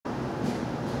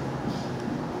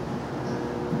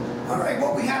All right,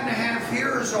 what we happen to have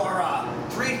here is our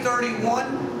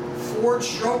 331 Ford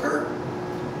Stroker.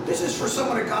 This is for some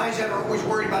of the guys that are always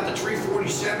worried about the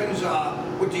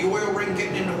 347s with the oil ring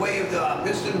getting in the way of the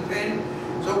piston pin.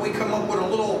 So we come up with a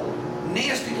little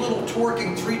nasty little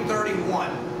torquing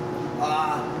 331.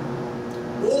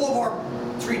 All of our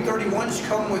 331s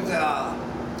come with a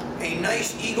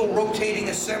nice Eagle rotating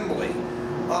assembly.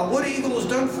 What Eagle has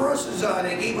done for us is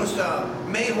they gave us the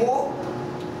Mayhaw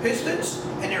pistons,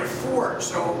 and they're Ford.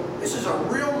 So this is a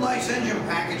real nice engine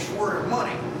package for the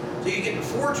money. So you get the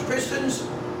Ford's pistons,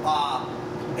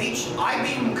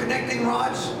 I-beam connecting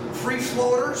rods, free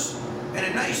floaters, and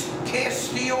a nice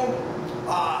cast steel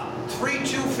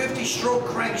 3/250 stroke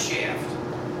crankshaft,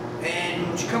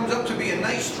 and which comes up to be a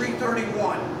nice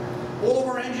 331. All of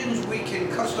our engines we can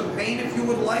custom paint if you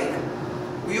would like.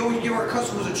 We always give our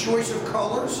customers a choice of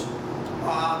colors.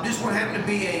 This one happened to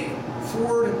be a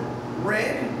Ford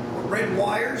red with red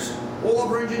wires. All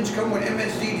of our engines come with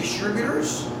MSD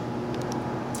distributors.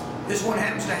 This one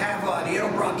happens to have the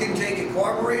Edelbrock intake and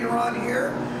carburetor on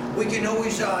here. We can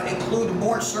always include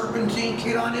more serpentine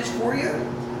kit on this for you.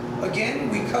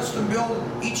 Again, we custom build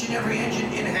each and every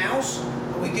engine in-house,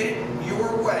 and we get it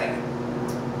your way.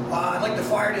 I'd like to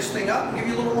fire this thing up and give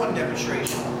you a little run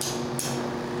demonstration.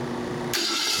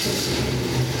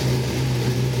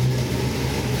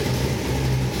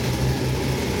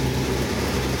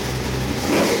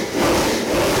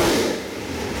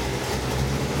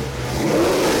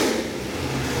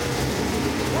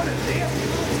 What a nasty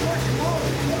little torque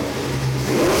motor.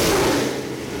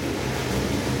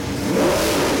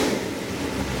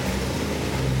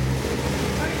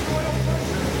 Nice oil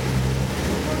pressure.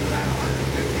 What's that,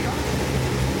 150 on?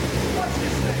 Watch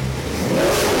this thing.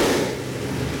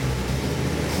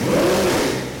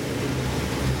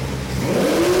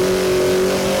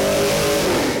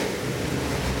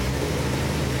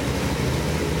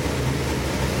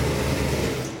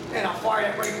 And I'll fire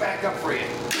that right back up for you.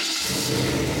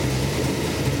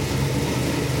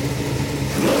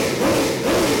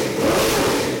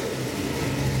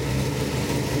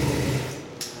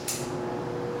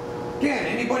 Again,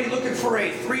 anybody looking for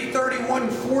a 331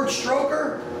 Ford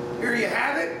Stroker? Here you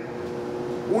have it.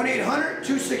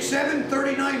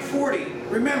 1-800-267-3940.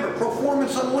 Remember,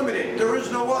 Proformance Unlimited. There is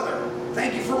no other.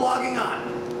 Thank you for logging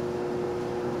on.